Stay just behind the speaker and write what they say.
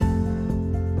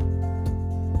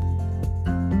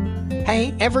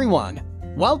Hey everyone!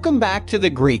 Welcome back to the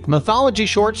Greek Mythology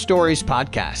Short Stories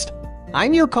podcast.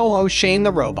 I'm your co-host Shane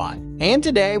the Robot, and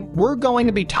today we're going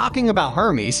to be talking about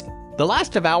Hermes, the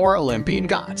last of our Olympian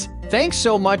gods. Thanks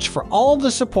so much for all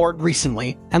the support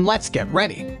recently, and let's get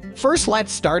ready. First,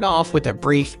 let's start off with a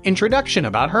brief introduction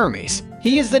about Hermes.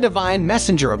 He is the divine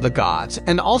messenger of the gods,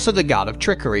 and also the god of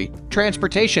trickery,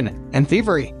 transportation, and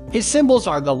thievery. His symbols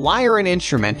are the lyre and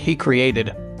instrument he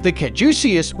created, the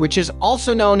caduceus, which is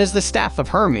also known as the staff of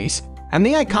Hermes, and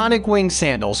the iconic winged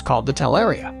sandals called the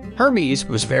talaria. Hermes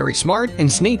was very smart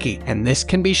and sneaky, and this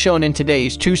can be shown in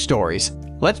today's two stories.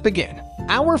 Let's begin.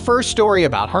 Our first story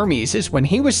about Hermes is when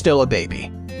he was still a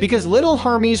baby. Because little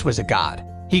Hermes was a god,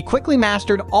 he quickly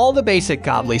mastered all the basic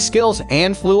godly skills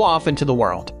and flew off into the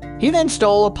world. He then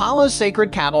stole Apollo's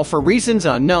sacred cattle for reasons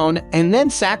unknown and then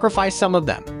sacrificed some of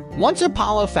them. Once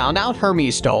Apollo found out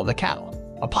Hermes stole the cattle,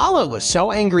 Apollo was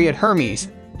so angry at Hermes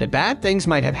that bad things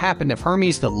might have happened if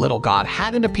Hermes the little god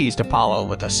hadn't appeased Apollo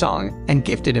with a song and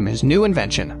gifted him his new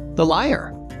invention, the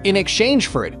lyre. In exchange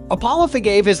for it, Apollo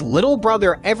forgave his little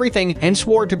brother everything and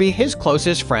swore to be his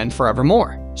closest friend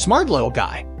forevermore. Smart little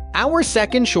guy. Our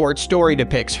second short story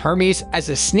depicts Hermes as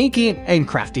a sneaky and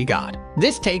crafty god.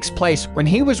 This takes place when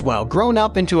he was well grown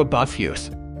up into a buff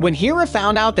youth. When Hera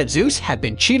found out that Zeus had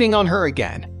been cheating on her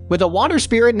again with a water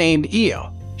spirit named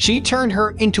Io, she turned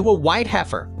her into a white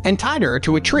heifer and tied her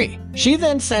to a tree. She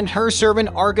then sent her servant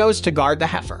Argos to guard the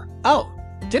heifer. Oh,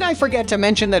 did I forget to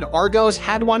mention that Argos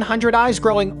had 100 eyes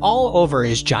growing all over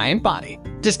his giant body?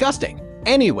 Disgusting.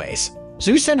 Anyways,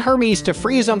 Zeus sent Hermes to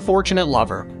free his unfortunate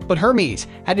lover, but Hermes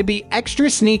had to be extra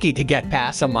sneaky to get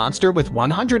past a monster with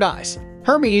 100 eyes.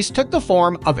 Hermes took the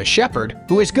form of a shepherd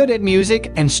who is good at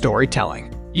music and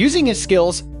storytelling. Using his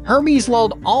skills, Hermes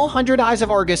lulled all 100 eyes of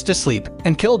Argus to sleep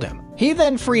and killed him. He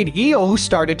then freed Io, who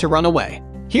started to run away.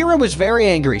 Hera was very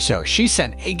angry, so she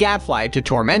sent a gadfly to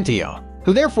torment Io,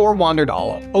 who therefore wandered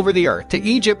all over the earth to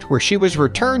Egypt, where she was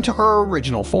returned to her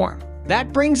original form.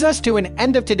 That brings us to an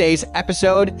end of today's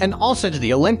episode and also to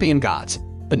the Olympian gods.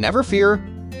 But never fear,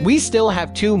 we still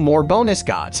have two more bonus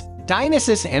gods,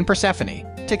 Dionysus and Persephone,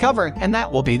 to cover, and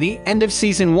that will be the end of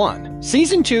Season 1.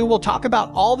 Season 2 will talk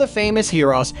about all the famous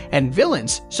heroes and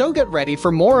villains, so get ready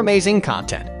for more amazing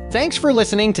content. Thanks for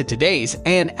listening to today's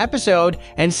episode,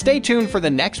 and stay tuned for the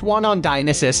next one on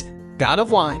Dionysus, god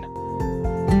of wine.